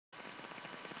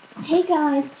Hey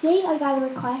guys, today I got a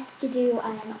request to do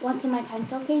what's in my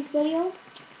pencil case video.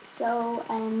 So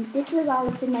this is all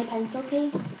that's in my pencil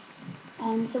case.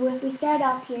 So if we start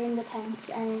off here in the tent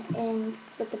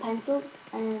with the pencils,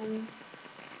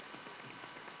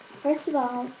 first of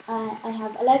all I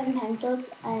have 11 pencils,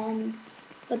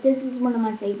 but this is one of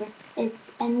my favorites. It's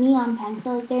a neon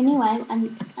pencil. They're new out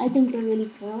and I think they're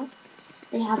really cool.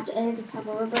 They just have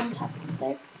a rubber on top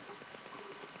there.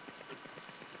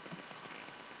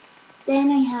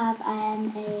 Then I have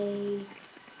a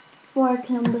 4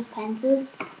 Columbus pencils.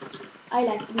 I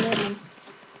like them very much.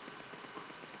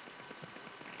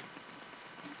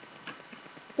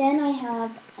 Then I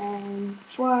have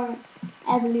 4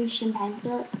 Evolution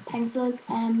pencils.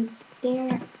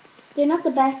 They're not the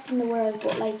best in the world,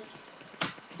 but like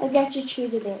I'll get you through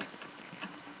the day.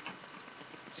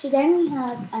 So then we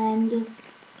have just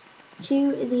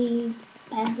 2 of these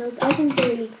pencils. I think they're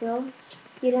really cool.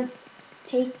 You just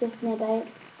take this nib out,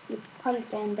 you put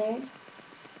it down there,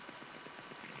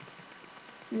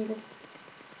 and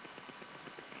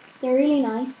they're really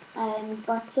nice,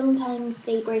 but sometimes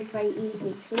they break very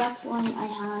easily, so that's why I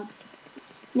have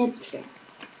nibs here.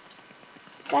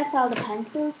 That's all the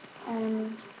pencils.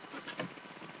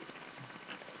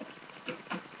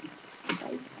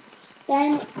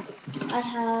 Then I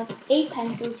have 8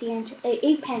 pencils here,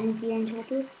 8 pens here in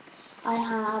total. I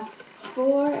have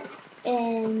 4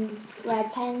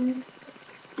 red pens.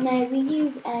 Now we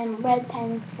use red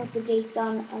pens to put the dates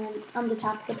on the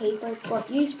top of the paper, but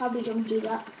you probably don't do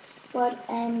that. But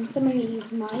some of you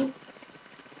use mine.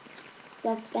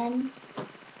 That's them.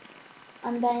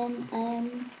 And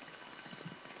then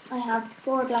I have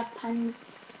 4 black pens,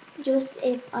 just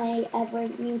if I ever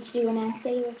need to do an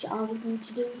essay, which I always need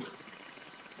to do,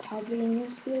 probably in your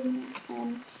school.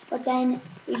 But then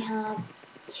we have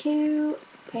 2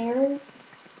 pairs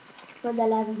for the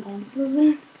 11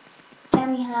 pencils.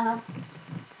 Then we have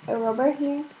a rubber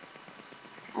here,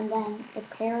 and then a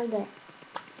pair there.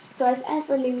 So if I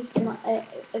ever lose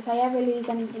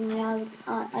anything, I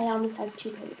always have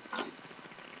 2 pairs.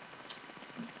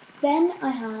 Then I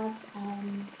have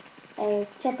a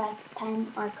Tipp-Ex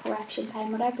pen or correction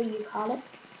pen, whatever you call it.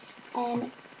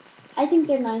 And I think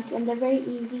they're nice and they're very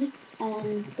easy,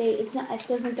 and it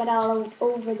doesn't get all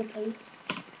over the place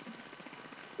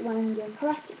when you're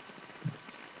correcting.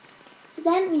 So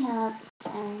then we have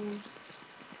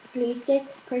glue stick,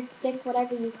 Pritt stick,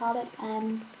 whatever you call it.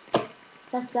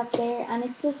 That's up there, and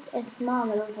it's just a small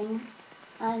little thing.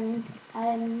 And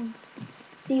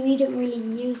see, we don't really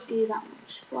use glue that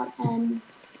much, but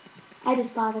I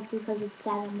just bought it because it's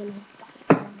set on the list.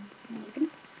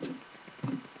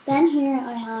 Then here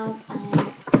I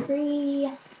have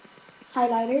 3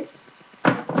 highlighters.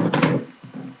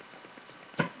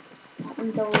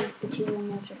 And those, the 2 in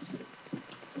there just.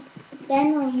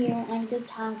 Then right here I just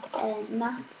have a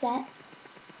matte set.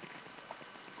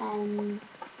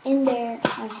 In there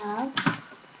I have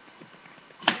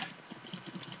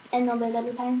another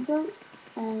little pencil,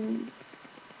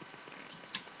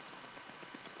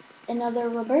 another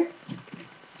rubber,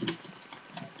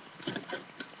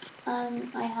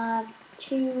 and I have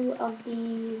 2 of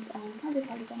these, how do you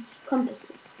call it again?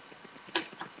 Compasses.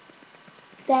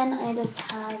 Then I just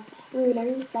have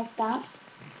rulers like that.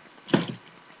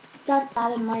 That's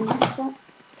that in my next set.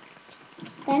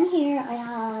 Then here I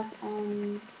have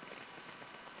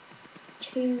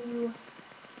 2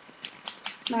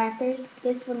 markers.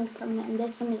 This one is permanent and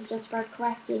this one is just for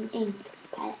correcting ink,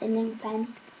 an ink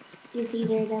pen. You see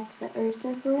there, that's the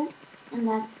eraser for it, and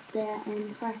that's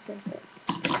the corrector for it.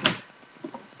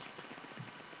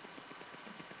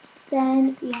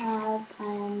 Then we have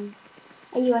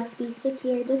a USB stick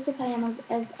here, just if I am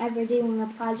ever doing a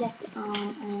project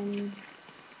on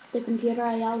the computer,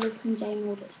 I always can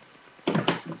download it.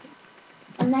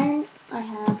 And then I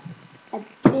have a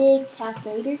big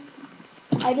calculator.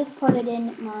 I just put it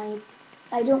in my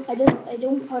I don't put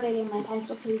it in my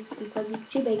pencil case because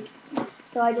it's too big.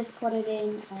 So I just put it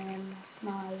in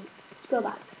my school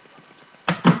bag.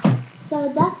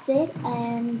 So that's it,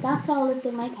 and that's all that's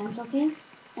in my pencil case.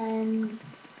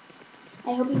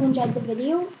 I hope you enjoyed the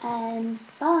video, and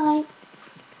bye!